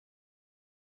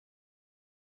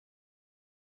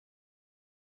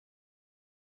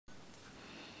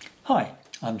Hi,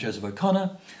 I'm Joseph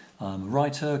O'Connor. I'm a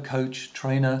writer, coach,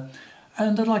 trainer,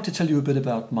 and I'd like to tell you a bit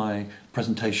about my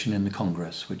presentation in the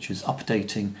Congress, which is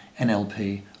updating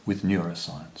NLP with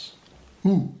neuroscience.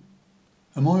 Ooh,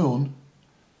 am I on?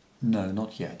 No,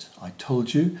 not yet. I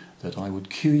told you that I would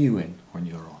cue you in when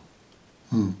you're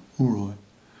on. All right.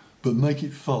 But make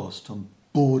it fast. I'm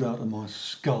bored out of my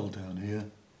skull down here.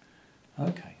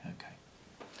 Okay.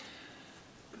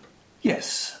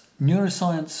 Yes,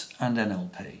 neuroscience and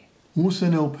NLP. What's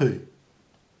NLP?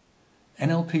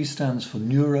 NLP stands for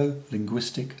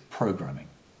Neuro-Linguistic Programming.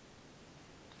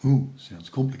 Ooh, sounds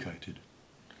complicated.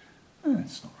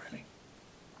 It's not really.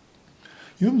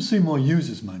 You haven't seen my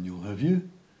user's manual, have you?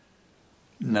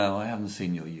 No, I haven't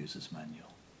seen your user's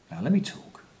manual. Now let me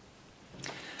talk.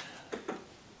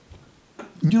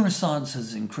 Neuroscience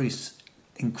has increased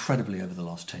incredibly over the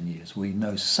last 10 years. We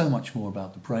know so much more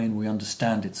about the brain, we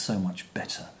understand it so much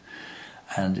better.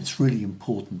 And it's really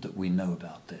important that we know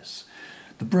about this.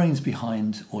 The brain's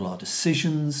behind all our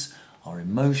decisions, our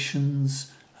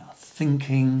emotions, our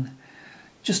thinking,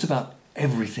 just about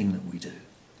everything that we do.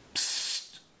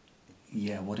 Psst.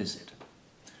 Yeah, what is it?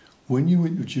 When you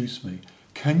introduce me,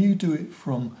 can you do it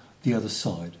from the other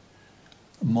side?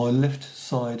 My left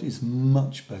side is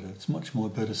much better. It's much my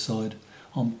better side.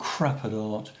 I'm crap at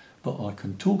art, but I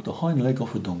can talk the hind leg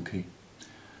off a donkey.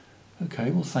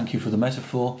 Okay, well, thank you for the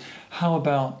metaphor. How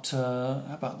about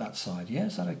that side? Yeah,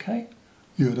 is that okay?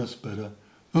 Yeah, that's better.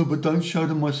 Oh, but don't show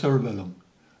them my cerebellum.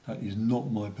 That is not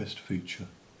my best feature.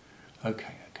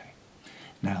 Okay.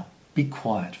 Now, be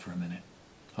quiet for a minute.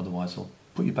 Otherwise, I'll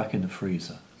put you back in the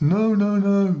freezer.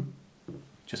 No.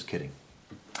 Just kidding.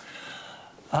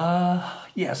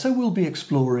 So we'll be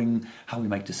exploring how we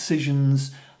make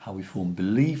decisions, how we form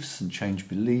beliefs and change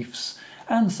beliefs,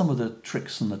 and some of the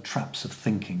tricks and the traps of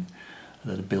thinking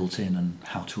that are built in and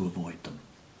how to avoid them.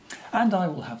 And I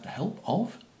will have the help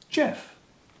of Jeff.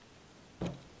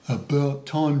 About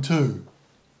time too.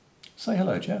 Say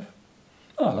hello, Jeff.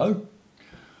 Hello.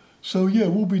 So yeah,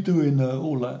 we'll be doing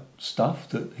all that stuff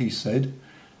that he said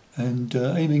and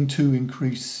aiming to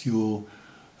increase your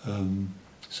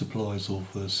supplies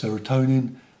of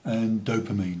serotonin and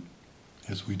dopamine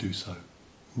as we do so.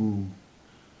 Ooh,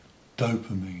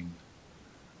 dopamine.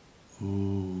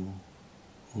 Ooh,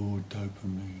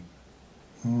 dopamine.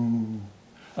 Ooh.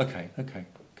 Okay,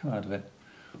 come out of it.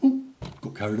 Ooh,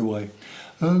 got carried away.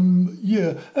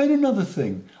 Yeah, and another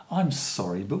thing. I'm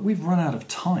sorry, but we've run out of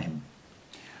time.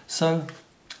 So,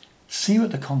 see you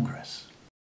at the Congress.